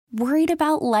Worried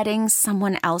about letting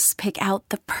someone else pick out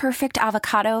the perfect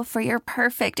avocado for your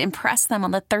perfect impress them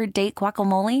on the third date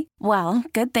guacamole? Well,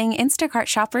 good thing Instacart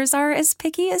shoppers are as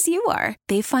picky as you are.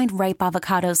 They find ripe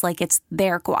avocados like it's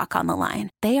their guac on the line.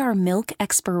 They are milk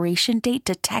expiration date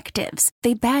detectives.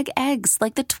 They bag eggs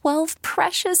like the 12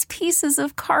 precious pieces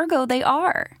of cargo they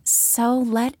are. So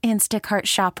let Instacart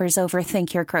shoppers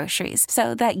overthink your groceries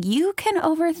so that you can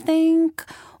overthink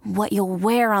what you'll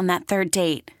wear on that third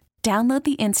date. Download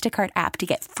the Instacart app to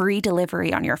get free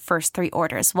delivery on your first 3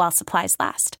 orders while supplies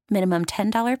last. Minimum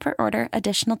 $10 per order.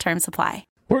 Additional terms apply.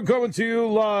 We're coming to you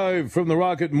live from the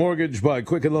Rocket Mortgage by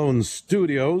Quicken Loans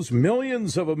studios.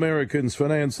 Millions of Americans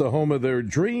finance the home of their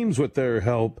dreams with their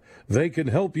help. They can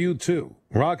help you too.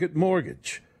 Rocket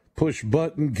Mortgage. Push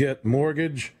button, get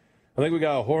mortgage. I think we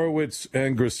got Horowitz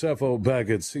and Graceffo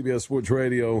back at CBS Sports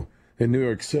Radio in New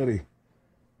York City.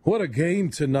 What a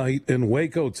game tonight in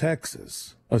Waco,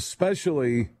 Texas,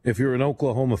 especially if you're an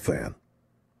Oklahoma fan.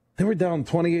 They were down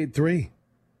 28-3.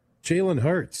 Jalen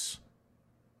Hurts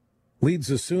leads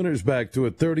the Sooners back to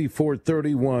a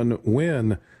 34-31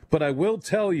 win. But I will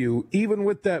tell you, even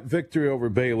with that victory over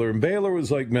Baylor, and Baylor was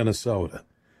like Minnesota,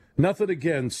 nothing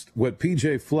against what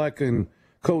P.J. Fleck and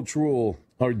Coach Rule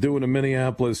are doing in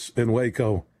Minneapolis and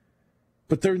Waco,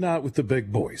 but they're not with the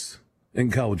big boys in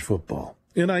college football.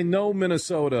 And I know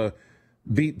Minnesota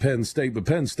beat Penn State, but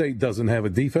Penn State doesn't have a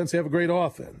defense. They have a great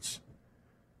offense.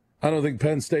 I don't think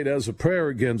Penn State has a prayer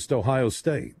against Ohio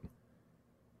State.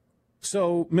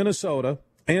 So Minnesota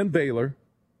and Baylor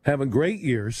having great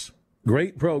years,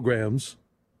 great programs.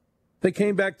 They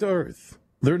came back to earth.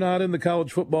 They're not in the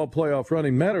college football playoff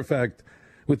running. Matter of fact,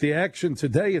 with the action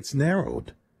today, it's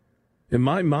narrowed. In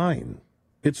my mind,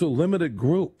 it's a limited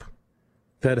group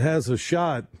that has a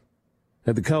shot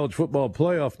at the college football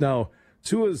playoff. Now,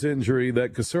 Tua's injury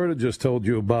that Caserta just told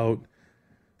you about,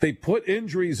 they put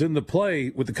injuries into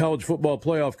play with the college football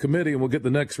playoff committee, and we'll get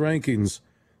the next rankings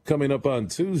coming up on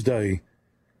Tuesday.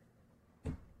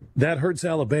 That hurts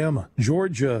Alabama.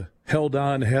 Georgia held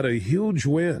on, had a huge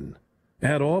win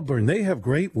at Auburn. They have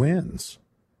great wins.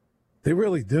 They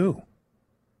really do.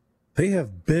 They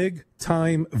have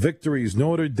big-time victories.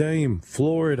 Notre Dame,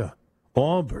 Florida,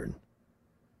 Auburn.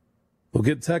 We'll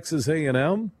get Texas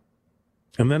A&M,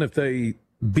 and then if they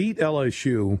beat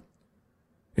LSU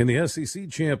in the SEC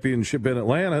championship in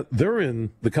Atlanta, they're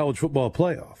in the college football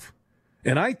playoff.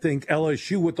 And I think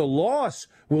LSU with the loss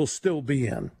will still be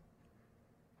in.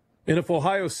 And if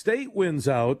Ohio State wins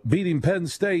out, beating Penn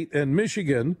State and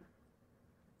Michigan,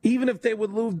 even if they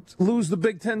would lose the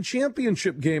Big Ten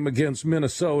championship game against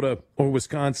Minnesota or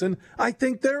Wisconsin, I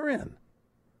think they're in.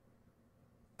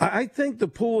 I think the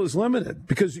pool is limited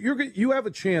because you have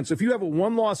a chance. If you have a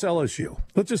one-loss LSU,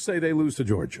 let's just say they lose to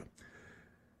Georgia,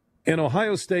 and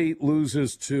Ohio State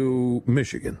loses to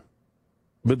Michigan,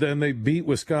 but then they beat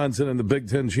Wisconsin in the Big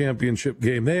Ten championship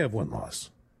game, they have one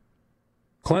loss.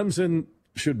 Clemson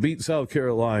should beat South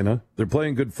Carolina. They're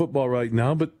playing good football right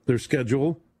now, but their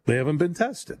schedule, they haven't been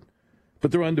tested.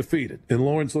 But they're undefeated. And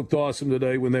Lawrence looked awesome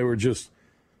today when they were just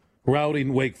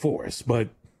routing Wake Forest, but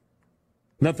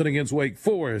nothing against Wake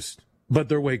Forest, but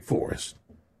they're Wake Forest.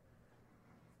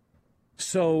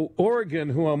 So Oregon,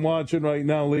 who I'm watching right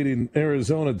now, leading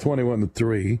Arizona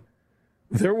 21-3,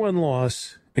 their one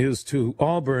loss is to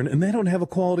Auburn, and they don't have a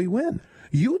quality win.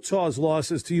 Utah's loss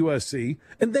is to USC,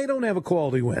 and they don't have a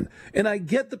quality win. And I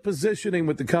get the positioning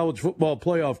with the College Football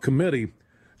Playoff Committee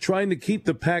trying to keep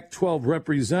the Pac-12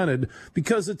 represented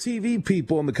because the TV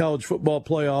people in the College Football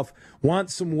Playoff want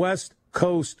some West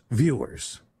Coast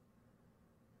viewers.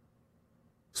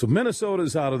 So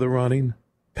Minnesota's out of the running.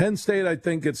 Penn State, I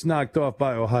think, gets knocked off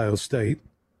by Ohio State.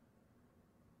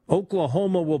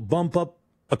 Oklahoma will bump up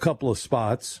a couple of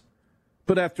spots.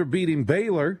 But after beating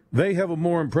Baylor, they have a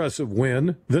more impressive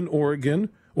win than Oregon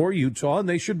or Utah, and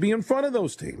they should be in front of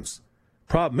those teams.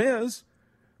 Problem is,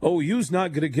 OU's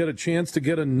not going to get a chance to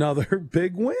get another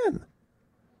big win.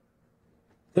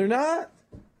 They're not.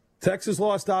 Texas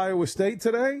lost to Iowa State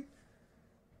today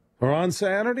or on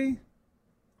Saturday.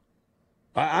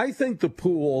 I think the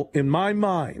pool, in my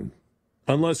mind,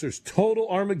 unless there's total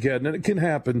Armageddon, and it can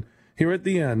happen here at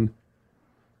the end,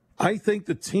 I think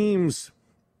the teams,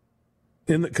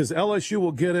 because LSU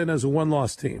will get in as a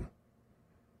one-loss team.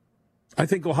 I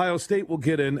think Ohio State will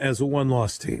get in as a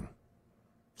one-loss team.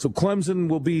 So Clemson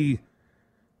will be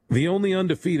the only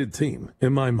undefeated team,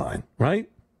 in my mind, right?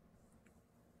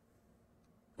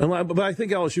 But I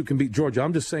think LSU can beat Georgia.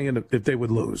 I'm just saying if they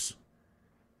would lose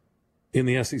in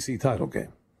the SEC title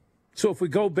game. So if we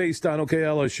go based on, okay,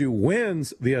 LSU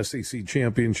wins the SEC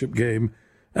championship game,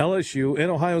 LSU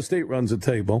and Ohio State runs the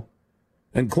table,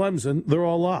 and Clemson, they're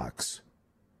all locks.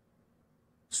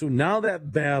 So now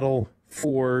that battle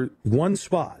for one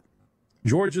spot,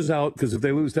 Georgia's out because if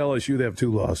they lose to LSU, they have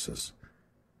 2 losses.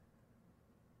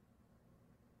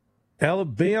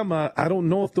 Alabama, I don't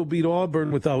know if they'll beat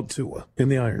Auburn without Tua in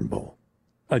the Iron Bowl.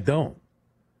 I don't.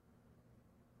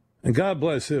 And God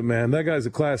bless him, man. That guy's a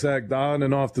class act on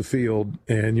and off the field,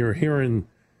 and you're hearing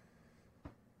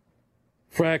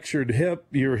fractured hip.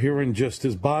 You're hearing just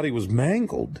his body was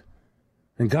mangled.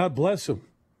 And God bless him.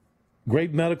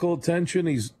 Great medical attention.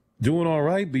 He's doing all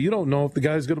right, but you don't know if the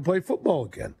guy's going to play football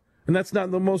again. And that's not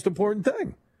the most important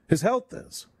thing. His health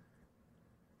is.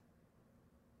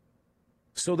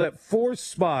 So that 4th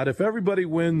spot, if everybody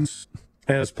wins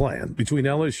as planned between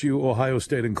LSU, Ohio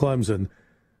State, and Clemson,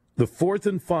 the 4th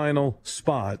and final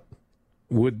spot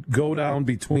would go down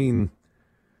between,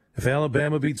 if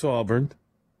Alabama beats Auburn,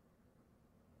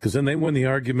 because then they win the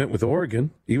argument with Oregon.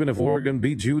 Even if Oregon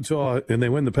beats Utah and they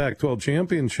win the Pac-12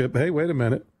 championship, hey, wait a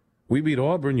minute. We beat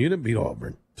Auburn. You didn't beat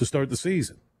Auburn to start the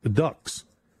season. The Ducks.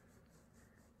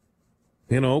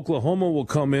 Oklahoma will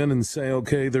come in and say,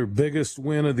 okay, their biggest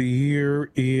win of the year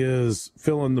is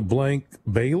fill in the blank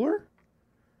Baylor.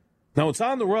 Now, it's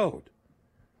on the road.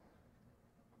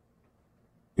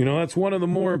 That's one of the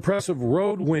more impressive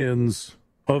road wins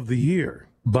of the year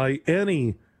by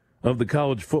any of the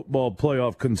college football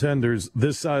playoff contenders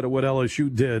this side of what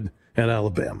LSU did at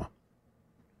Alabama.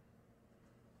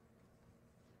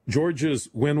 Georgia's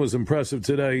win was impressive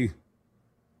today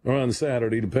or on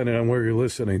Saturday, depending on where you're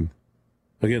listening,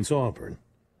 against Auburn.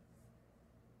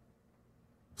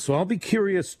 So I'll be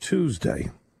curious Tuesday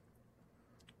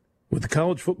with the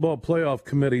College Football Playoff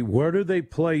Committee, where do they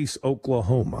place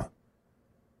Oklahoma?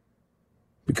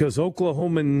 Because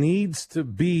Oklahoma needs to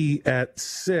be at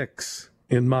 6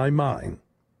 in my mind.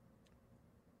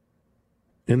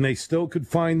 And they still could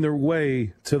find their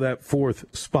way to that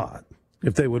 4th spot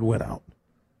if they would win out.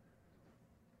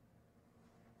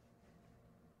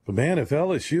 But man, if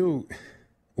LSU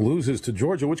loses to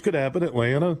Georgia, which could happen,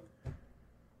 Atlanta,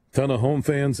 ton of home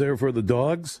fans there for the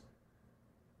Dogs,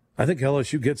 I think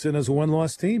LSU gets in as a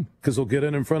 1-loss team because they'll get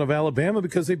in front of Alabama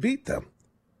because they beat them.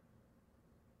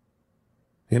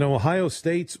 Ohio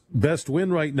State's best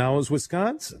win right now is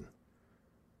Wisconsin.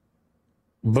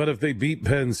 But if they beat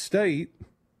Penn State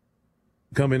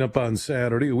coming up on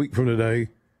Saturday, a week from today,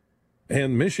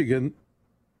 and Michigan,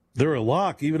 they're a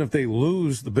lock even if they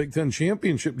lose the Big Ten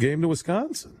championship game to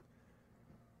Wisconsin.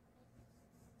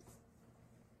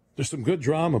 There's some good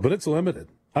drama, but it's limited.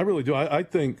 I really do. I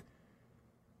think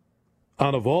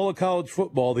out of all of college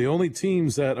football, the only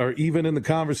teams that are even in the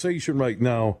conversation right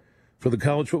now for the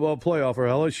college football playoff are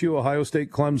LSU, Ohio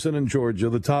State, Clemson, and Georgia.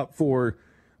 The top 4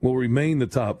 will remain the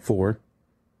top 4.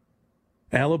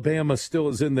 Alabama still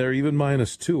is in there, even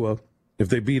minus Tua, if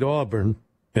they beat Auburn,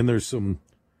 and there's some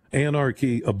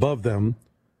anarchy above them.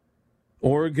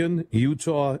 Oregon,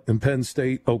 Utah, and Penn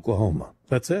State, Oklahoma.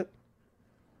 That's it.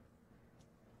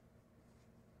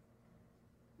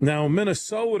 Now,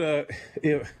 Minnesota,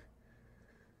 if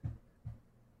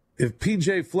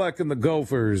P.J. Fleck and the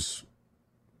Gophers,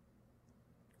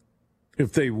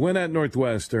 if they win at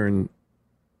Northwestern,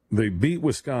 they beat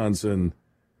Wisconsin,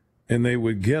 and they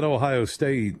would get Ohio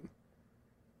State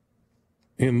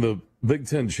in the Big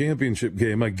Ten championship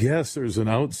game, I guess there's an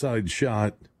outside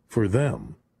shot for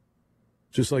them.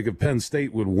 Just like if Penn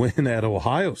State would win at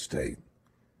Ohio State.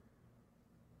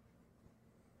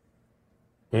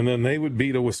 And then they would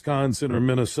beat a Wisconsin or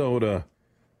Minnesota,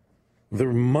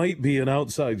 there might be an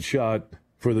outside shot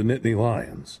for the Nittany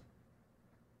Lions.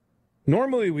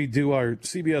 Normally we do our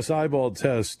CBS eyeball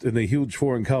test in the huge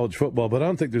 4 in college football, but I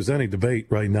don't think there's any debate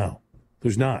right now.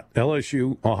 There's not.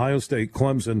 LSU, Ohio State,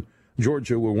 Clemson,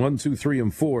 Georgia were 1, 2, 3,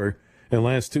 and 4 in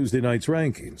last Tuesday night's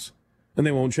rankings, and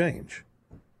they won't change.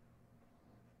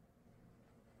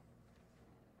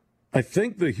 I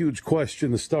think the huge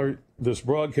question to start this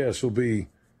broadcast will be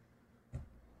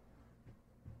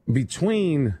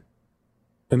between,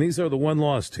 and these are the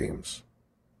 1-loss teams,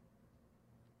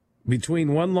 between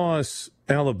 1-loss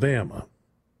Alabama,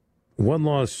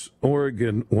 1-loss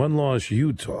Oregon, 1-loss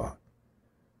Utah,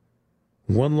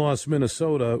 1-loss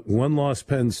Minnesota, 1-loss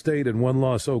Penn State, and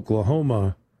 1-loss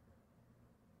Oklahoma,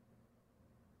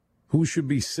 who should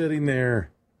be sitting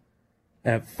there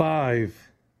at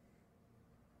 5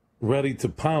 ready to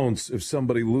pounce if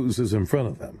somebody loses in front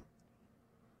of them?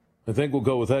 I think we'll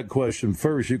go with that question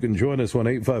first. You can join us on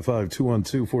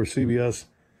 855-212-4CBS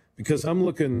because I'm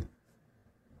looking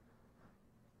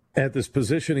at this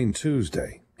positioning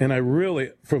Tuesday. And I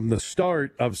really, from the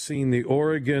start, I've seen the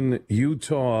Oregon,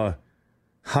 Utah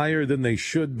higher than they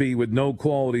should be with no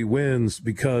quality wins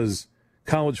because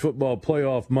college football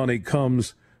playoff money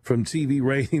comes from TV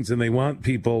ratings, and they want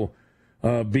people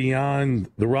beyond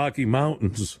the Rocky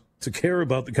Mountains to care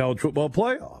about the college football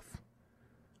playoff.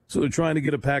 So they're trying to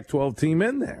get a Pac-12 team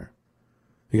in there.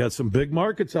 You got some big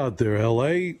markets out there: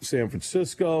 L.A., San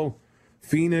Francisco,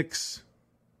 Phoenix,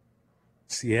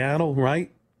 Seattle,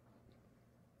 right?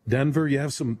 Denver. You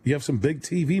have some big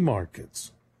TV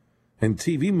markets, and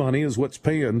TV money is what's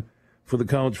paying for the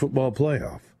college football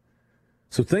playoff.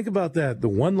 So think about that. The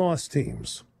one-loss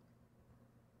teams.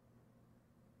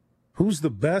 Who's the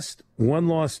best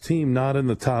one-loss team not in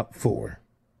the top four?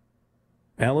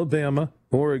 Alabama,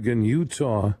 Oregon,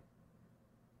 Utah,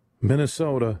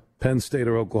 Minnesota, Penn State,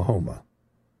 or Oklahoma.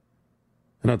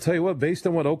 And I'll tell you what, based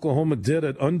on what Oklahoma did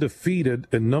at undefeated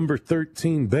and number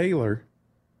 13 Baylor,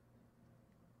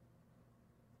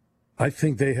 I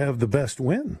think they have the best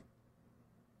win.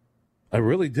 I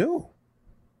really do.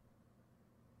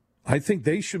 I think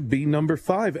they should be number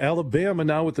 5. Alabama,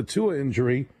 now with the Tua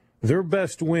injury, their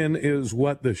best win is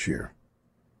what this year?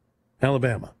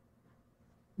 Alabama.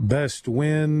 Best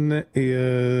win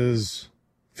is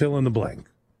fill in the blank.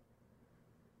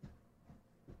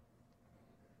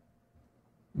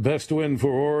 Best win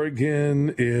for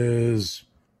Oregon is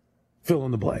fill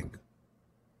in the blank.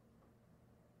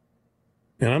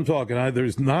 And I'm talking,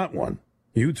 there's not one.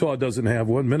 Utah doesn't have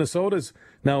one. Minnesota's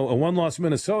now a one-loss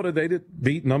Minnesota. They did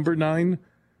beat number 9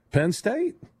 Penn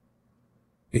State.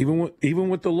 Even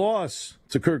with the loss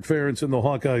to Kirk Ferentz and the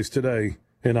Hawkeyes today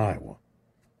in Iowa.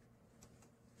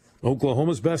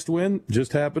 Oklahoma's best win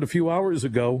just happened a few hours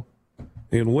ago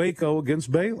in Waco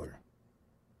against Baylor.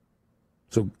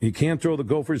 So you can't throw the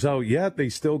Gophers out yet. They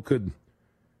still could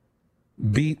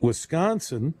beat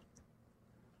Wisconsin.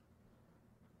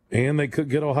 And they could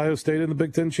get Ohio State in the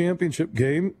Big Ten championship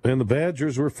game. And the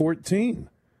Badgers were 14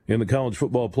 in the college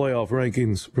football playoff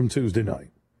rankings from Tuesday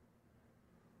night.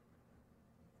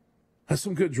 That's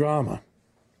some good drama.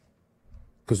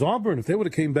 Because Auburn, if they would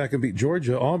have came back and beat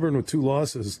Georgia, Auburn with 2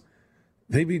 losses,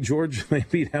 they beat Georgia, they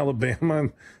beat Alabama,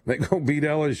 and they go beat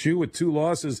LSU with 2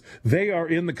 losses. They are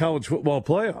in the college football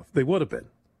playoff. They would have been.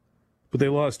 But they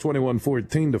lost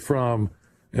 21-14 to Fromm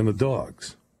and the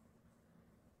Dogs.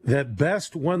 That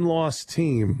best one-loss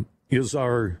team is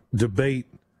our debate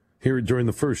here during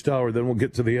the first hour. Then we'll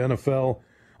get to the NFL.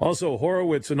 Also,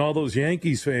 Horowitz and all those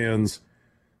Yankees fans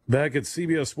back at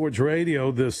CBS Sports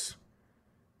Radio, this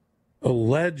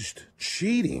alleged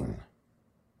cheating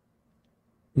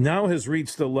now has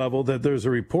reached the level that there's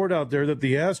a report out there that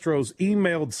the Astros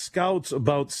emailed scouts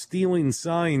about stealing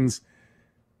signs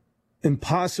and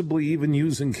possibly even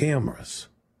using cameras.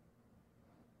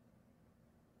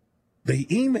 They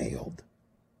emailed.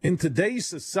 In today's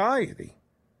society,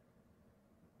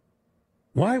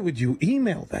 why would you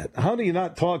email that? How do you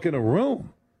not talk in a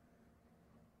room?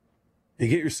 You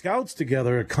get your scouts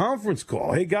together, a conference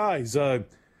call. Hey, guys,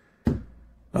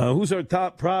 who's our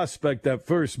top prospect at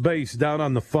first base down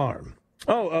on the farm?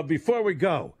 Before we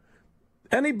go,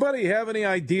 anybody have any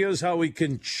ideas how we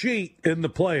can cheat in the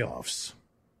playoffs?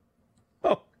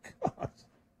 Oh, God.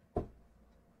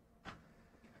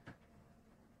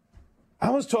 I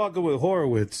was talking with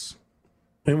Horowitz,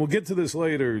 and we'll get to this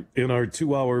later in our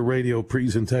 2-hour radio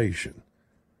presentation.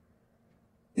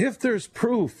 If there's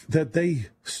proof that they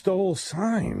stole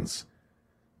signs,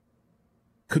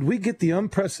 could we get the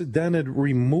unprecedented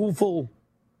removal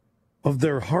of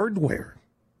their hardware?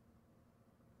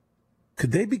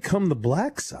 Could they become the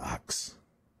Black Sox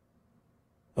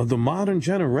of the modern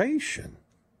generation?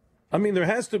 I mean, there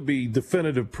has to be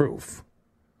definitive proof.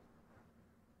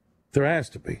 There has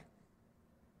to be.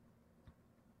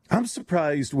 I'm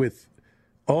surprised with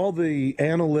all the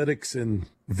analytics and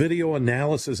video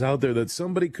analysis out there that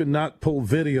somebody could not pull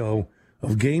video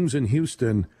of games in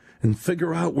Houston and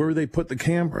figure out where they put the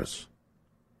cameras.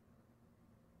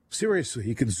 Seriously,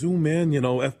 you could zoom in,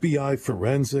 FBI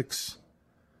forensics.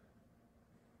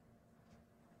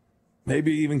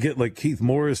 Maybe even get like Keith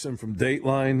Morrison from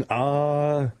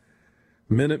Dateline.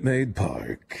 Minute Maid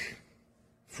Park.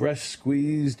 Fresh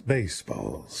squeezed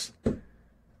baseballs.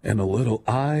 And a little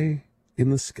eye in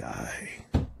the sky.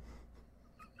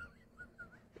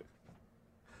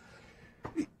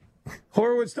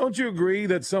 Horowitz, don't you agree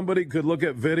that somebody could look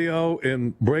at video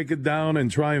and break it down and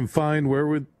try and find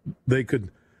where they could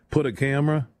put a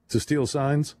camera to steal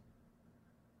signs?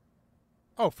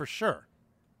 Oh, for sure.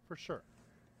 For sure.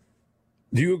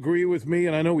 Do you agree with me?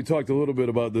 And I know we talked a little bit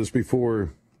about this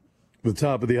before the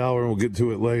top of the hour, and we'll get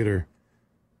to it later.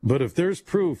 But if there's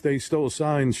proof they stole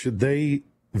signs, should they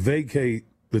vacate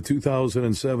the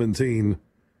 2017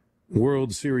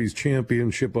 World Series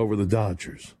championship over the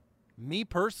Dodgers? Me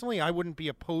personally, I wouldn't be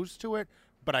opposed to it,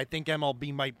 but I think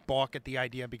MLB might balk at the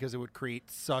idea because it would create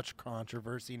such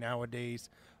controversy nowadays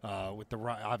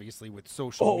obviously with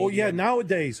social media. Oh, yeah,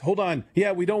 nowadays. Hold on.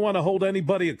 Yeah, we don't want to hold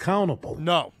anybody accountable.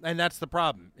 No, and that's the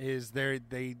problem, is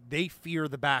they fear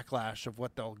the backlash of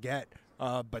what they'll get,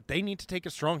 but they need to take a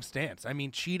strong stance. I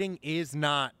mean, cheating is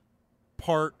not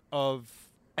part of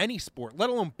any sport,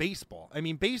 let alone baseball. I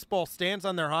mean, baseball stands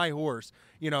on their high horse.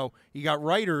 You know, you got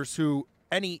writers who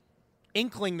any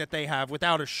inkling that they have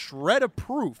without a shred of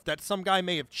proof that some guy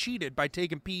may have cheated by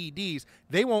taking PEDs,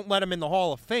 they won't let him in the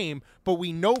Hall of Fame. But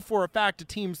we know for a fact a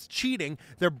team's cheating.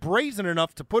 They're brazen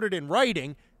enough to put it in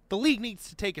writing. The league needs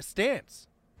to take a stance.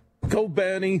 Go,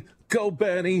 Benny. Go,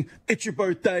 Benny. It's your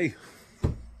birthday.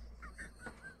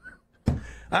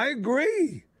 I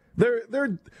agree.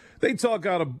 They talk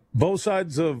out of both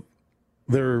sides of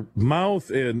their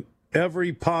mouth in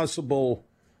every possible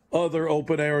other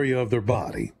open area of their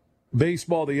body.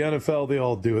 Baseball, the NFL, they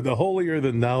all do it. The holier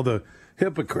than thou, the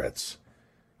hypocrites.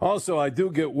 Also, I do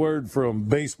get word from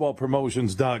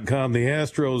baseballpromotions.com. The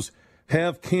Astros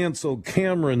have canceled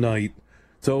camera night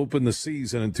to open the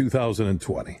season in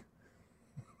 2020.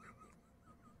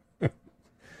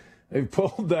 They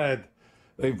pulled that.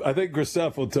 I think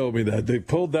Graceffo told me that. They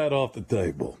pulled that off the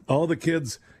table. All the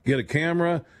kids get a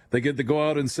camera. They get to go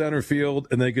out in center field,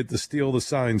 and they get to steal the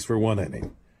signs for one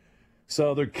inning.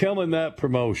 So they're killing that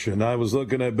promotion. I was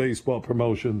looking at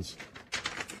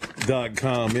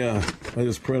baseballpromotions.com. Yeah, I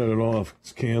just printed it off.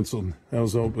 It's canceled. That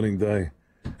was opening day.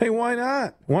 Hey, why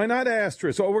not? Why not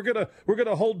Astros? Oh, we're gonna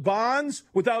hold Bonds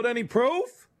without any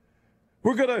proof?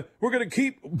 We're gonna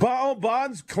keep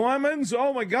Bonds, Clemens.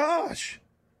 Oh my gosh.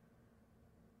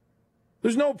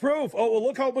 There's no proof. Oh, well,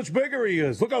 look how much bigger he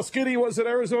is. Look how skinny he was at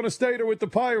Arizona State or with the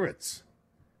Pirates.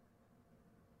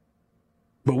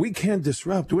 But we can't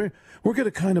disrupt. We're going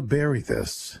to kind of bury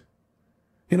this.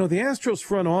 You know, the Astros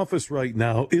front office right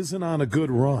now isn't on a good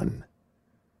run.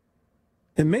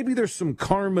 And maybe there's some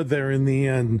karma there in the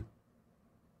end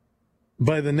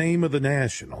by the name of the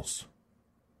Nationals.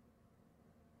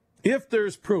 If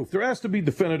there's proof. There has to be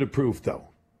definitive proof, though.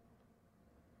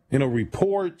 You know,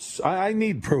 reports. I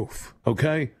need proof,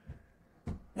 okay?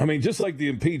 I mean, just like the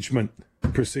impeachment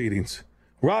proceedings.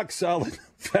 Rock solid,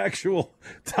 factual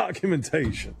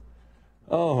documentation.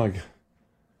 Oh, my God.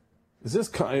 Is this,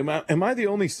 am I the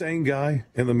only sane guy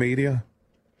in the media?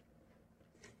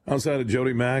 Outside of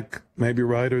Jody Mack, maybe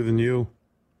Ryder than you,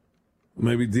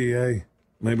 maybe DA,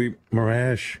 maybe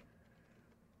Marash.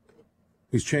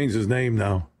 He's changed his name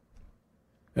now.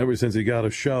 Ever since he got a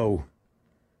show,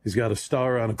 he's got a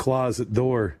star on a closet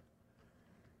door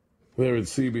there at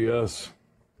CBS.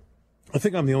 I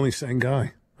think I'm the only sane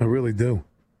guy. I really do.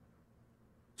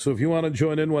 So if you want to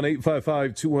join in,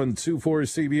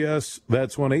 1-855-212-4CBS.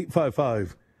 That's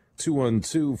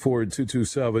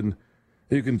 1-855-212-4227.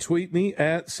 You can tweet me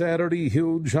at Saturday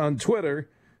Huge on Twitter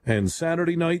and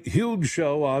Saturday Night Huge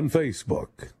Show on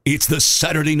Facebook. It's the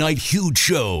Saturday Night Huge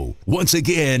Show. Once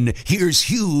again, here's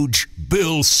Huge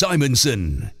Bill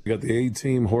Simonson. We got the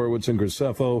A-Team, Horowitz and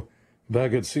Graceffo,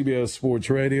 back at CBS Sports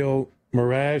Radio.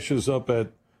 Marash is up at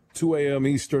 2 a.m.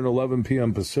 Eastern, 11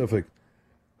 p.m. Pacific.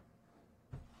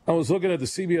 I was looking at the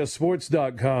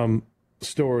CBSSports.com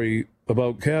story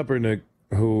about Kaepernick,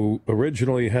 who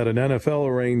originally had an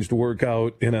NFL-arranged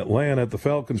workout in Atlanta at the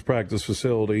Falcons practice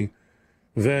facility.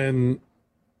 Then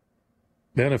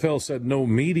the NFL said no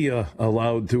media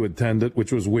allowed to attend it,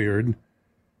 which was weird.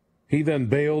 He then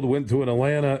bailed, went to an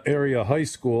Atlanta area high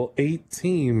school. 8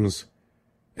 teams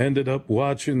ended up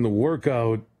watching the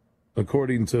workout,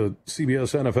 according to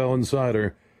CBS NFL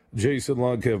insider Jason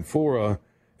La Canfora.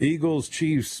 Eagles,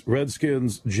 Chiefs,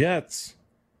 Redskins, Jets,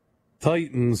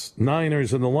 Titans,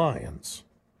 Niners, and the Lions.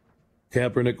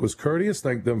 Kaepernick was courteous,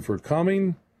 thanked them for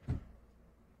coming.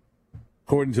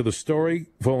 According to the story,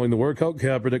 following the workout,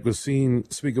 Kaepernick was seen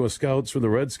speaking with scouts from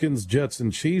the Redskins, Jets,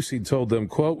 and Chiefs. He told them,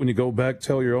 quote, "When you go back,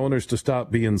 tell your owners to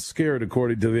stop being scared,"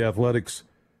 according to the Athletics'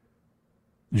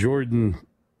 Jordan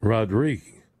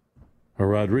Rodrigue.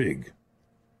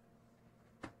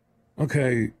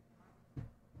 Okay.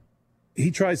 He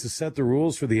tries to set the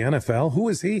rules for the NFL. Who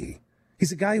is he?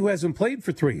 He's a guy who hasn't played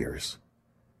for 3 years.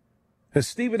 As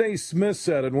Stephen A. Smith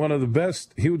said in one of the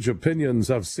best Huge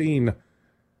opinions I've seen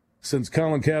since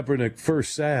Colin Kaepernick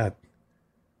first sat,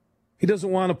 he doesn't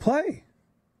want to play.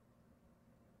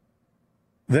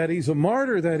 That he's a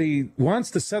martyr, that he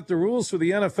wants to set the rules for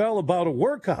the NFL about a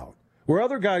workout, where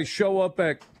other guys show up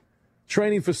at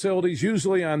training facilities,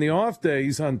 usually on the off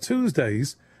days, on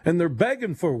Tuesdays, and they're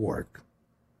begging for work.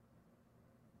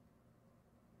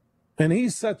 And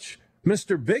he's such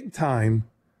Mr. Big Time.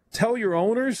 Tell your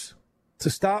owners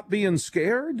to stop being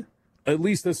scared? At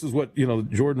least this is what,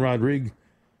 Jordan Rodriguez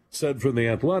said from The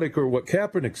Athletic, or what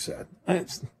Kaepernick said.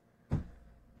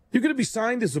 You're going to be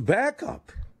signed as a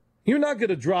backup. You're not going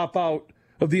to drop out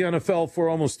of the NFL for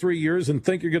almost 3 years and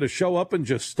think you're going to show up and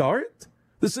just start.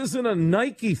 This isn't a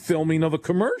Nike filming of a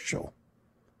commercial.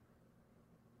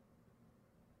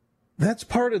 That's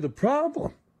part of the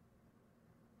problem.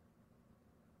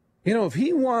 If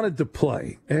he wanted to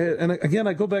play, and again,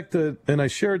 I go back to, and I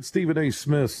shared Stephen A.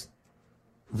 Smith's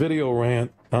video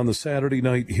rant on the Saturday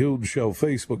Night Huge Show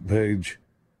Facebook page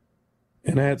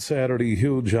and at Saturday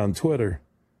Huge on Twitter,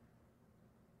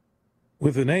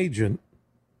 with an agent,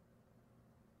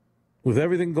 with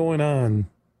everything going on,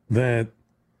 that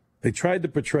they tried to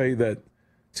portray that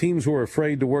teams were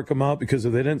afraid to work him out because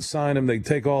if they didn't sign him, they'd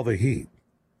take all the heat.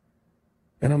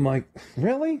 And I'm like,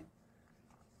 really?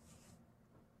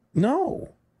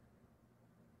 No.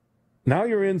 Now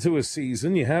you're into a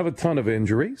season. You have a ton of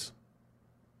injuries.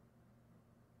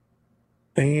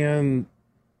 And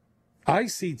I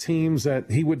see teams that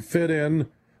he would fit in.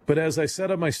 But as I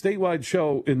said on my statewide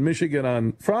show in Michigan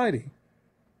on Friday,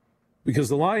 because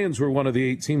the Lions were one of the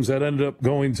 8 teams that ended up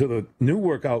going to the new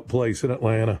workout place in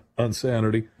Atlanta on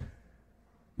Saturday,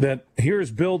 that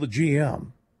here's Bill, the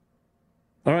GM.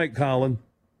 All right, Colin,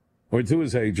 or to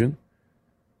his agent,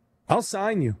 I'll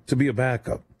sign you to be a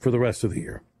backup for the rest of the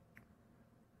year.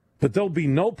 But there'll be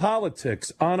no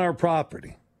politics on our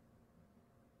property.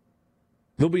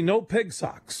 There'll be no pig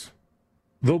socks.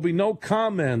 There'll be no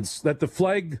comments that the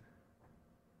flag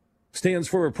stands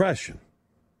for oppression.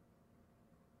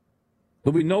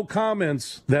 There'll be no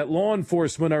comments that law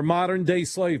enforcement are modern-day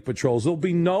slave patrols. There'll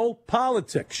be no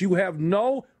politics. You have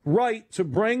no right to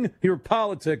bring your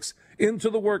politics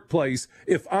into the workplace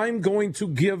if I'm going to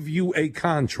give you a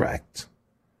contract.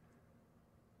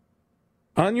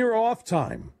 On your off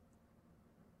time,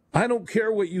 I don't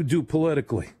care what you do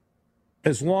politically,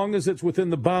 as long as it's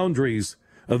within the boundaries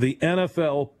of the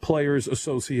NFL Players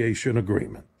Association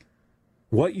agreement.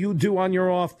 What you do on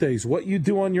your off days, what you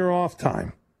do on your off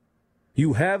time,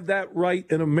 you have that right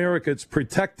in America. It's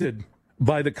protected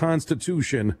by the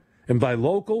Constitution and by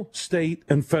local, state,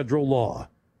 and federal law.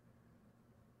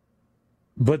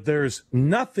 But there's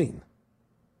nothing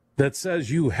that says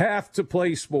you have to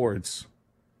play sports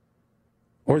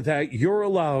or that you're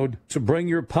allowed to bring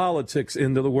your politics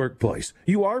into the workplace.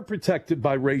 You are protected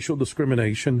by racial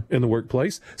discrimination in the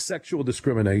workplace, sexual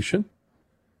discrimination.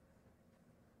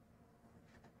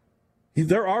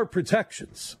 There are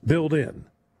protections built in.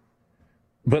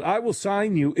 But I will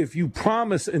sign you if you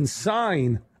promise and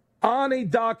sign on a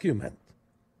document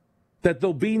that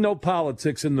there'll be no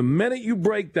politics. And the minute you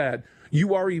break that,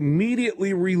 you are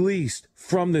immediately released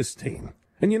from this team.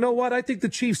 And you know what? I think the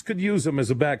Chiefs could use him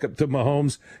as a backup to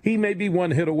Mahomes. He may be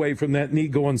one hit away from that knee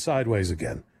going sideways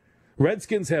again.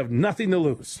 Redskins have nothing to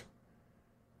lose.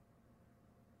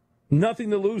 Nothing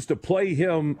to lose to play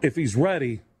him if he's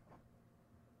ready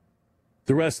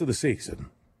the rest of the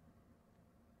season.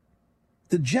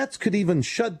 The Jets could even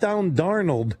shut down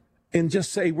Darnold and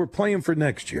just say, we're playing for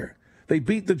next year. They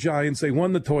beat the Giants. They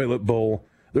won the Toilet Bowl.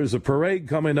 There's a parade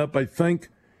coming up, I think,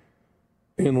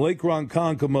 in Lake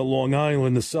Ronkonkoma, Long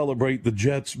Island, to celebrate the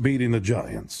Jets beating the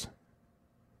Giants.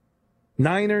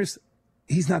 Niners,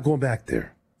 he's not going back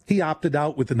there. He opted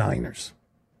out with the Niners.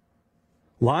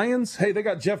 Lions, hey, they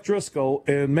got Jeff Driscoll,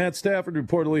 and Matt Stafford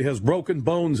reportedly has broken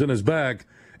bones in his back,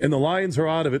 and the Lions are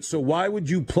out of it. So why would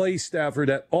you play Stafford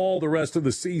at all the rest of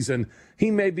the season?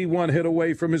 He may be one hit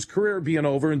away from his career being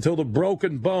over until the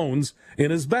broken bones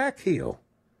in his back heal.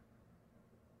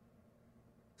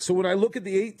 So when I look at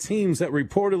the 8 teams that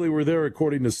reportedly were there,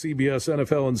 according to CBS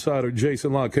NFL insider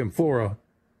Jason La Canfora,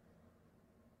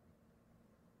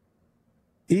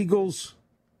 Eagles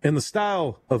and the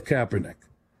style of Kaepernick,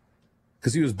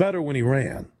 because he was better when he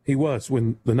ran. He was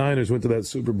when the Niners went to that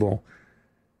Super Bowl.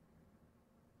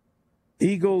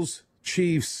 Eagles,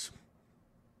 Chiefs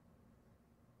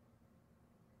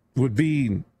would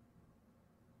be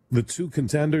the 2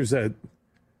 contenders that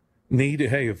need,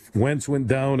 hey, if Wentz went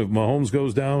down, if Mahomes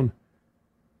goes down,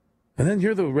 and then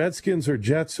you're the Redskins or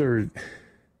Jets or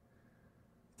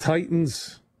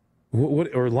Titans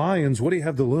or Lions, what do you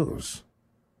have to lose?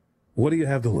 What do you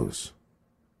have to lose?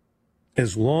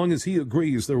 As long as he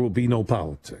agrees, there will be no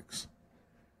politics.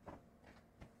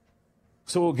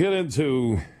 So we'll get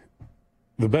into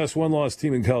the best one-loss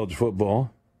team in college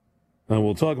football, and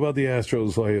we'll talk about the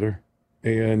Astros later.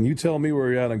 And you tell me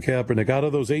where you're at on Kaepernick. Out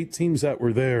of those 8 teams that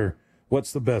were there,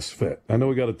 what's the best fit? I know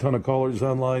we got a ton of callers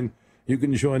online. You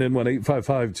can join in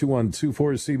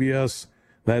 1-855-212-4CBS.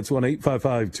 That's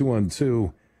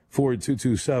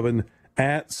 1-855-212-4227.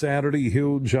 At Saturday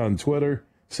Huge on Twitter.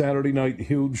 Saturday Night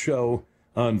Huge Show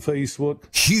on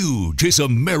Facebook. Huge is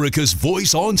America's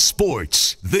voice on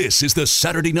sports. This is the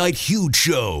Saturday Night Huge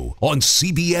Show on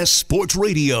CBS Sports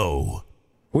Radio.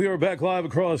 We are back live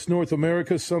across North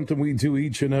America, something we do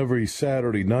each and every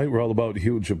Saturday night. We're all about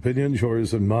huge opinions,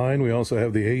 yours and mine. We also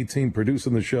have the A-Team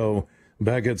producing the show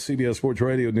back at CBS Sports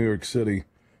Radio, New York City.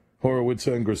 Horowitz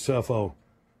and Graceffo.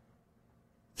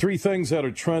 Three things that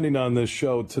are trending on this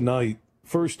show tonight.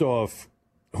 First off,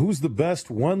 who's the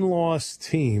best one-loss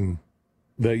team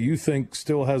that you think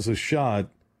still has a shot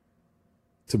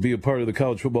to be a part of the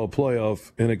college football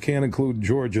playoff? And it can't include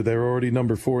Georgia. They're already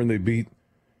number 4, and they beat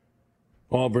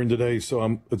Auburn today,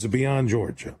 so it's beyond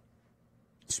Georgia.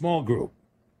 Small group.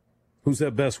 Who's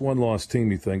that best one-loss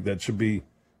team, you think? That should be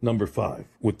number 5,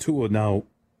 with Tua now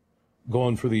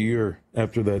gone for the year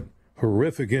after that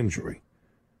horrific injury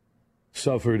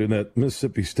suffered in that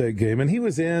Mississippi State game. And he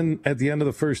was in at the end of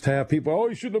the first half. People,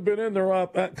 he shouldn't have been in there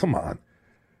up. Come on.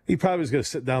 He probably was going to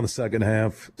sit down the second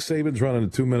half. Saban's running a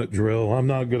 2-minute drill. I'm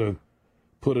not going to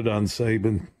put it on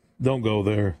Saban. Don't go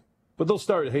there. But they'll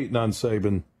start hating on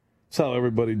Saban. That's how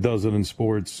everybody does it in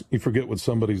sports. You forget what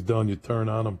somebody's done, you turn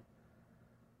on them.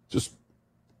 Just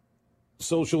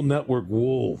social network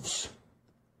wolves.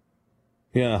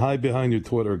 Yeah, hide behind your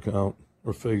Twitter account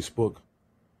or Facebook.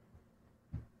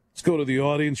 Let's go to the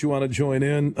audience. You want to join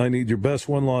in? I need your best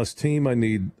one-loss team. I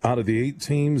need out of the 8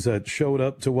 teams that showed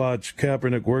up to watch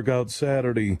Kaepernick work out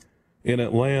Saturday in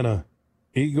Atlanta,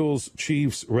 Eagles,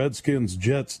 Chiefs, Redskins,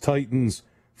 Jets, Titans,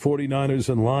 49ers,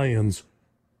 and Lions.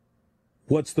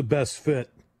 What's the best fit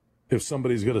if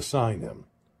somebody's going to sign him?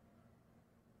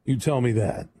 You tell me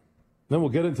that. Then we'll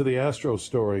get into the Astros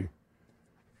story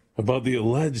about the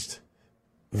alleged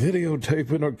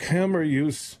videotaping or camera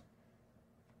use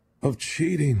of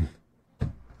cheating.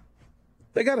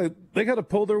 They gotta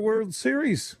pull their World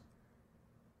Series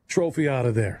trophy out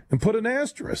of there and put an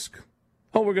asterisk.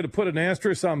 Oh, we're going to put an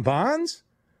asterisk on Bonds?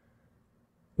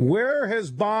 Where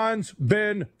has Bonds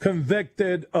been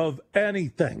convicted of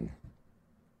anything?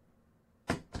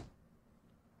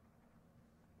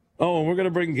 Oh, and we're going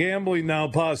to bring gambling now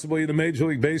possibly to Major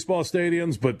League Baseball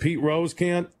stadiums, but Pete Rose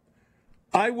can't.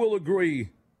 I will agree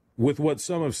with what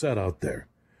some have said out there.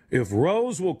 If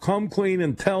Rose will come clean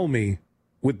and tell me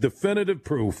with definitive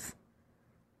proof,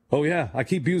 oh, yeah, I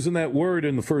keep using that word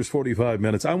in the first 45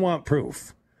 minutes. I want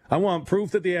proof. I want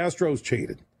proof that the Astros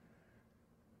cheated.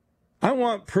 I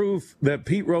want proof that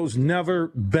Pete Rose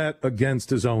never bet against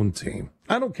his own team.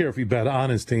 I don't care if he bet on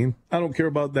his team. I don't care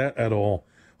about that at all.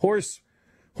 Horse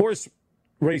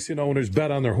racing owners bet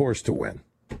on their horse to win.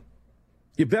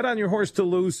 You bet on your horse to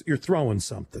lose, you're throwing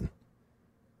something.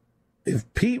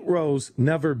 If Pete Rose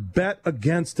never bet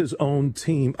against his own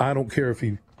team, I don't care if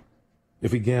he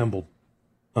gambled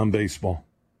on baseball.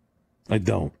 I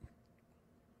don't.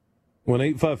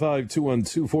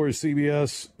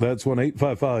 1-855-212-4CBS. That's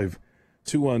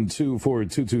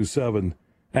 1-855-212-4227.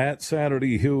 At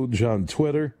Saturday Huge on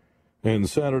Twitter and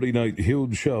Saturday Night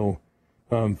Huge Show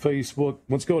on Facebook.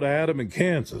 Let's go to Adam in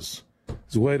Kansas.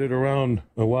 He's waited around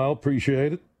a while.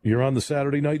 Appreciate it. You're on the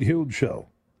Saturday Night Huge Show.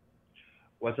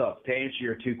 What's up? To answer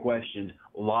your 2 questions,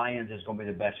 Lions is going to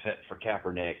be the best fit for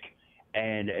Kaepernick.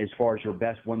 And as far as your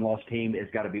best one-loss team,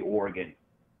 it's got to be Oregon.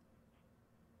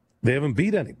 They haven't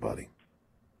beat anybody.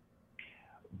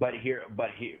 But here,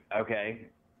 okay.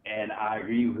 And I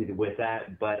agree with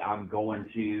that, but I'm going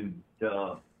to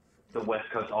the West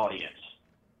Coast audience.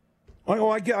 Oh,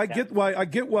 I get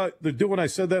what they're doing. I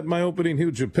said that in my opening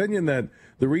huge opinion, that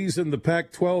the reason the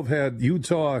Pac-12 had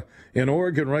Utah and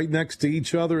Oregon right next to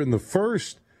each other in the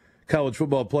first college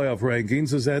football playoff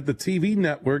rankings is that the TV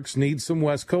networks need some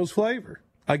West Coast flavor.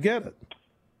 I get it.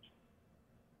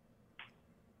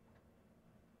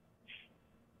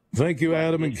 Thank you,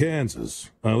 Adam in Kansas.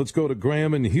 Let's go to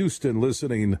Graham in Houston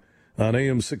listening on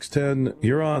AM 610.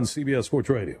 You're on CBS Sports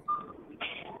Radio.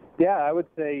 Yeah, I would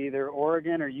say either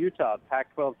Oregon or Utah.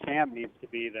 Pac-12 champ needs to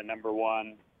be the number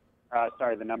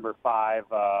 5.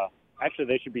 Actually,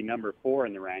 they should be number 4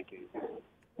 in the rankings.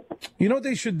 You know what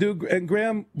they should do? And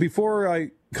Graham, before I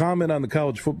comment on the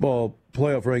college football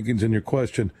playoff rankings and your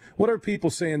question, what are people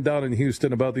saying down in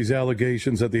Houston about these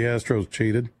allegations that the Astros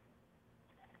cheated?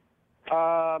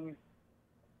 I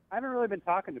haven't really been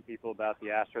talking to people about the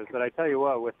Astros, but I tell you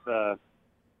what, with the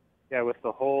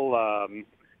whole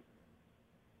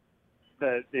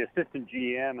the assistant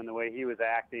GM and the way he was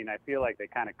acting, I feel like they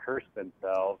kind of cursed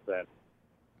themselves and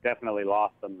definitely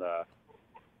lost them the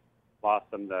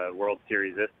World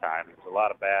Series this time. There's a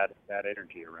lot of bad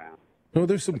energy around. No,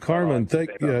 there's some karma. And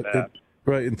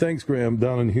right. And thanks, Graham,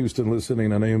 down in Houston,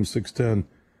 listening on AM 610.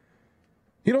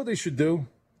 You know what they should do?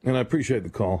 And I appreciate the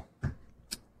call.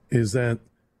 is that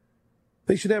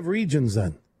they should have regions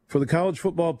then. For the college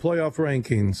football playoff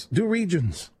rankings, do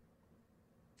regions.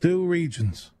 Do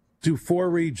regions. Do 4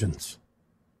 regions.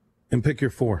 And pick your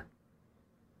 4.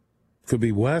 Could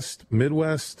be West,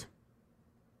 Midwest,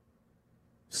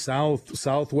 South,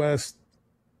 Southwest,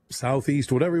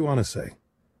 Southeast, whatever you want to say.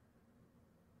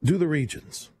 Do the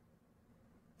regions.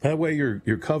 That way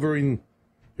you're covering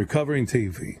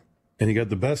TV. And you got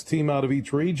the best team out of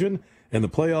each region, and the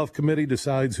playoff committee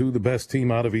decides who the best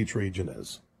team out of each region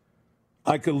is.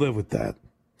 I could live with that.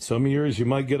 Some years you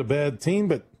might get a bad team,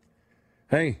 but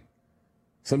hey,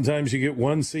 sometimes you get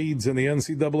 1 seeds in the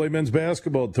NCAA men's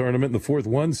basketball tournament, and the 4th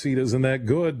 1 seed isn't that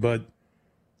good, but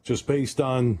just based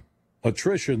on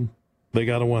attrition, they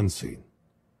got a 1 seed.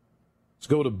 Let's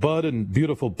go to Bud in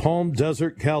beautiful Palm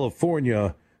Desert,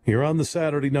 California. You're on the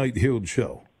Saturday Night Huge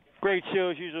Show. Great show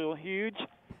as usual, Huge.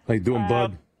 How you doing,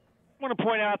 Bud? I want to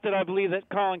point out that I believe that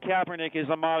Colin Kaepernick is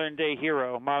a modern-day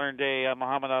hero, modern-day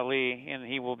Muhammad Ali, and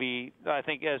he will be, I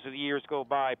think as the years go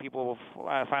by, people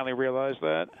will finally realize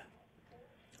that.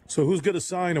 So who's going to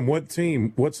sign him? What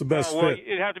team? What's the best fit?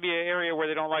 It'd have to be an area where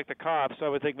they don't like the cops. I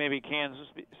would think maybe Kansas,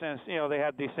 since they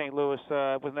had the St. Louis,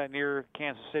 wasn't that near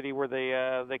Kansas City where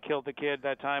they killed the kid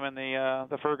that time in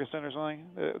the Ferguson or something?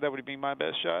 That would be my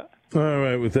best shot. All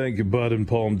right, well, thank you, Bud in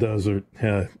Palm Desert.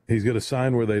 He's going to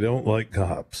sign where they don't like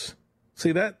cops.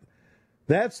 See,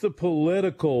 that's the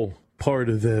political part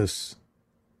of this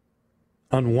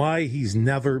on why he's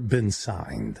never been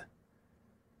signed.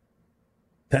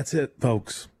 That's it,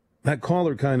 folks. That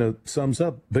caller kind of sums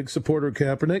up. Big supporter of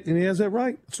Kaepernick, and he has that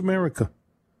right. It's America.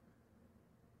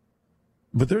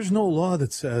 But there's no law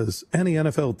that says any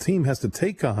NFL team has to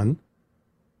take on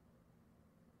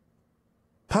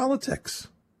politics.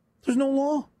 There's no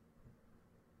law.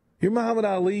 You're Muhammad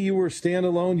Ali. You were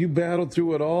standalone. You battled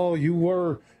through it all. You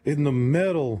were in the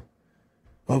middle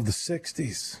of the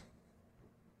 60s.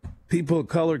 People of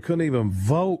color couldn't even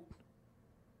vote.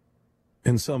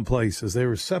 In some places, they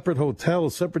were separate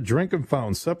hotels, separate drinking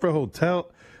fountains, separate hotel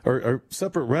or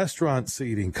separate restaurant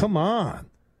seating. Come on.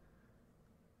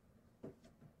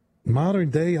 Modern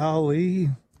day Ali.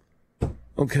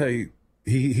 Okay,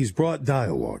 he's brought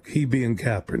dialogue, he being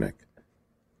Kaepernick.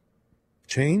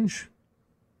 Change?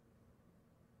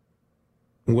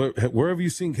 Where have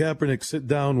you seen Kaepernick sit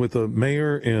down with a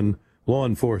mayor and law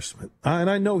enforcement?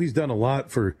 And I know he's done a lot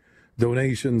for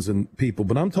donations and people,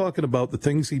 but I'm talking about the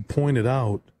things he pointed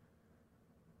out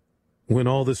when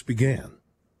all this began.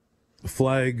 The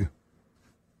flag,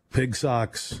 pig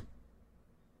socks.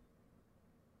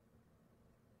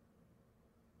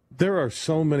 There are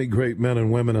so many great men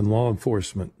and women in law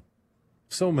enforcement.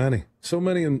 So many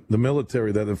in the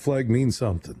military that the flag means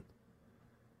something.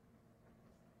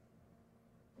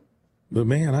 But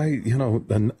man,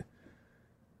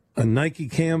 a Nike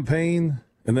campaign.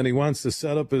 And then he wants to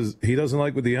set up he doesn't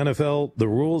like with the NFL, the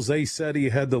rules they said he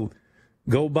had to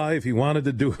go by if he wanted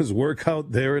to do his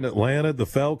workout there in Atlanta, the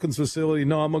Falcons facility.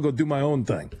 No, I'm going to go do my own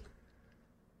thing.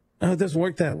 No, it doesn't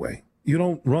work that way. You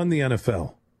don't run the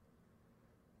NFL.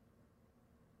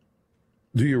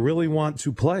 Do you really want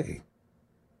to play?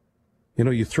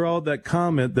 You throw out that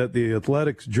comment that the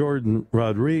Athletics' Jordan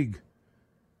Rodriguez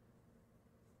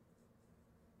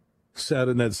said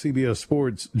in that CBS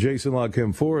Sports Jason La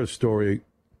Canfora story.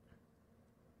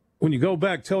 When you go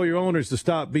back, tell your owners to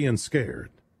stop being scared.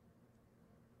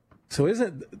 So does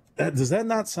that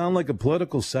not sound like a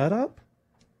political setup?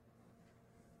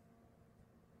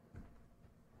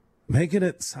 Making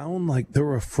it sound like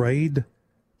they're afraid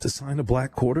to sign a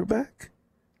black quarterback?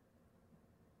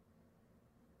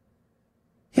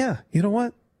 Yeah, you know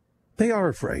what? They are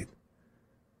afraid.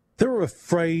 They're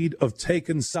afraid of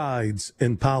taking sides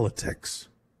in politics.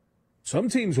 Some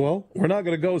teams will. We're not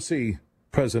going to go see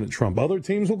President Trump. Other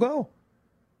teams will go.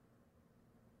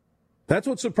 That's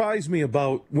what surprised me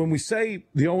about when we say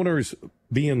the owners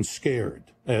being scared,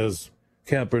 as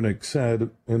Kaepernick said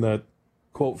in that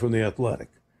quote from The Athletic.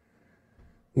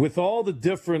 With all the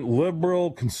different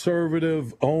liberal,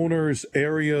 conservative owners,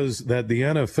 areas that the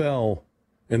NFL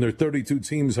and their 32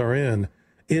 teams are in,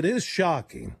 it is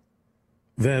shocking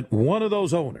that one of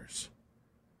those owners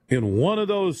in one of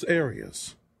those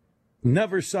areas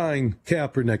never signed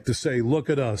Kaepernick to say, look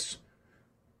at us,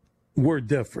 we're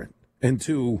different, and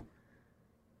to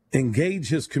engage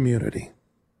his community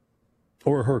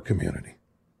or her community.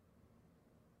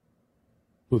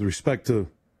 With respect to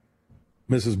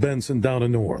Mrs. Benson down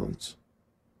in New Orleans.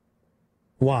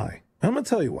 Why? I'm going to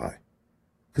tell you why.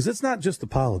 Because it's not just the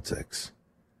politics.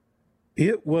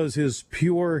 It was his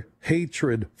pure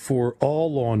hatred for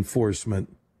all law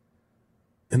enforcement.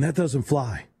 And that doesn't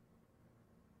fly.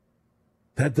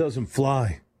 That doesn't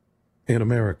fly in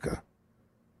America.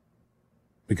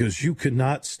 Because you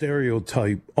cannot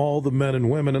stereotype all the men and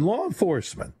women in law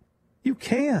enforcement. You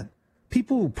can't.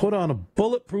 People who put on a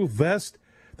bulletproof vest,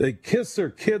 they kiss their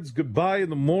kids goodbye in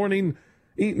the morning,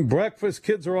 eating breakfast,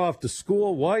 kids are off to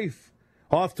school, wife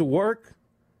off to work,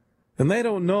 and they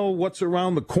don't know what's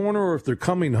around the corner or if they're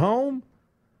coming home.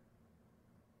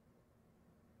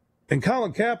 And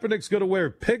Colin Kaepernick's going to wear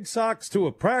pig socks to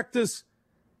a practice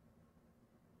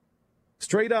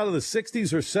straight out of the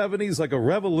 60s or 70s like a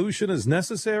revolution is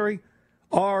necessary?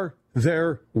 Are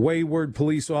there wayward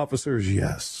police officers?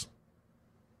 Yes.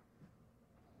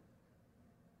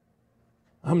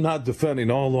 I'm not defending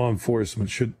all law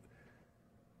enforcement.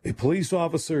 A police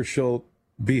officer shall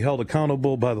be held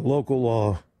accountable by the local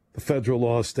law, the federal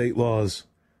law, state laws,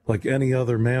 like any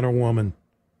other man or woman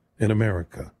in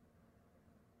America.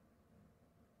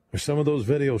 Are some of those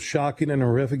videos shocking and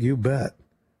horrific? You bet.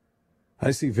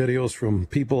 I see videos from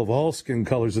people of all skin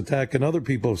colors attacking other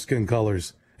people of skin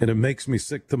colors, and it makes me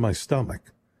sick to my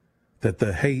stomach that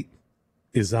the hate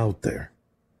is out there.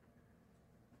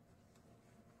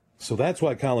 So that's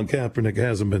why Colin Kaepernick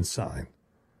hasn't been signed.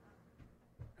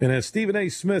 And as Stephen A.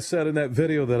 Smith said in that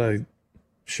video that I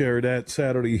shared at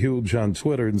Saturday Huge on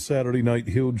Twitter and Saturday Night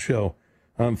Huge Show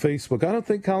on Facebook, I don't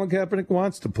think Colin Kaepernick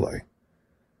wants to play.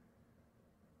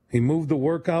 He moved the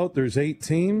workout. There's 8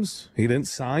 teams. He didn't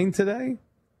sign today.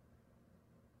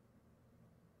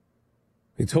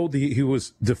 He told he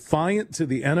was defiant to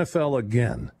the NFL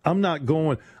again. I'm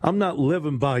not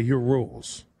living by your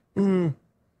rules.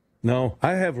 No,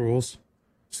 I have rules.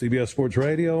 CBS Sports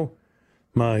Radio,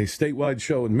 my statewide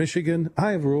show in Michigan,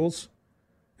 I have rules.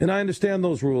 And I understand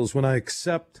those rules when I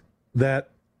accept that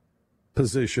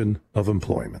position of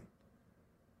employment.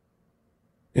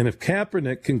 And if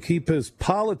Kaepernick can keep his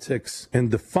politics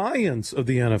and defiance of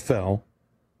the NFL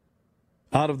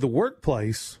out of the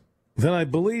workplace, then I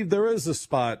believe there is a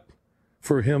spot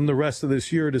for him the rest of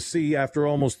this year to see, after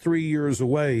almost 3 years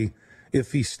away,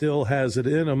 if he still has it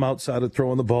in him outside of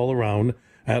throwing the ball around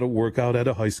at a workout at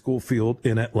a high school field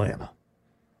in Atlanta.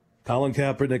 Colin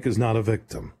Kaepernick is not a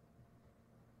victim.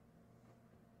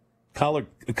 Colin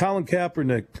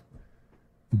Kaepernick,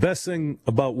 best thing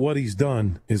about what he's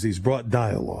done is he's brought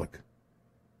dialogue.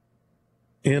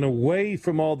 And away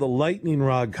from all the lightning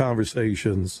rod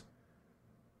conversations,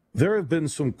 there have been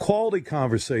some quality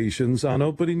conversations on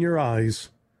opening your eyes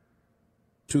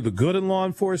to the good in law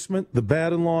enforcement, the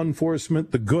bad in law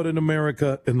enforcement, the good in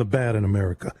America, and the bad in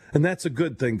America. And that's a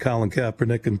good thing, Colin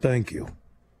Kaepernick, and thank you.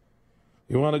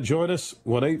 You want to join us?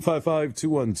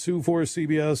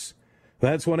 1-855-212-4CBS.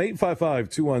 That's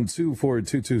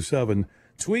 1-855-212-4227.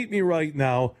 Tweet me right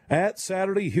now at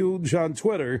Saturday Huge on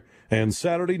Twitter and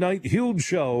Saturday Night Huge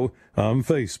Show on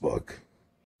Facebook.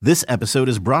 This episode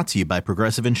is brought to you by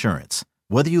Progressive Insurance.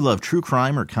 Whether you love true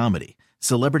crime or comedy,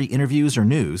 celebrity interviews or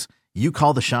news, you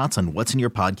call the shots on what's in your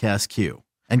podcast queue.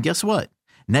 And guess what?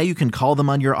 Now you can call them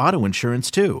on your auto insurance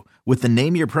too with the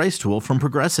Name Your Price tool from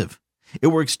Progressive. It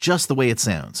works just the way it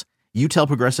sounds. You tell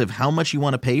Progressive how much you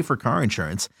want to pay for car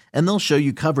insurance, and they'll show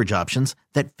you coverage options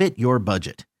that fit your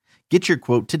budget. Get your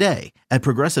quote today at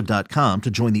Progressive.com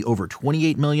to join the over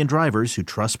 28 million drivers who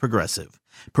trust Progressive.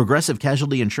 Progressive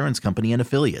Casualty Insurance Company and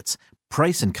Affiliates.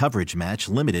 Price and coverage match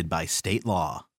limited by state law.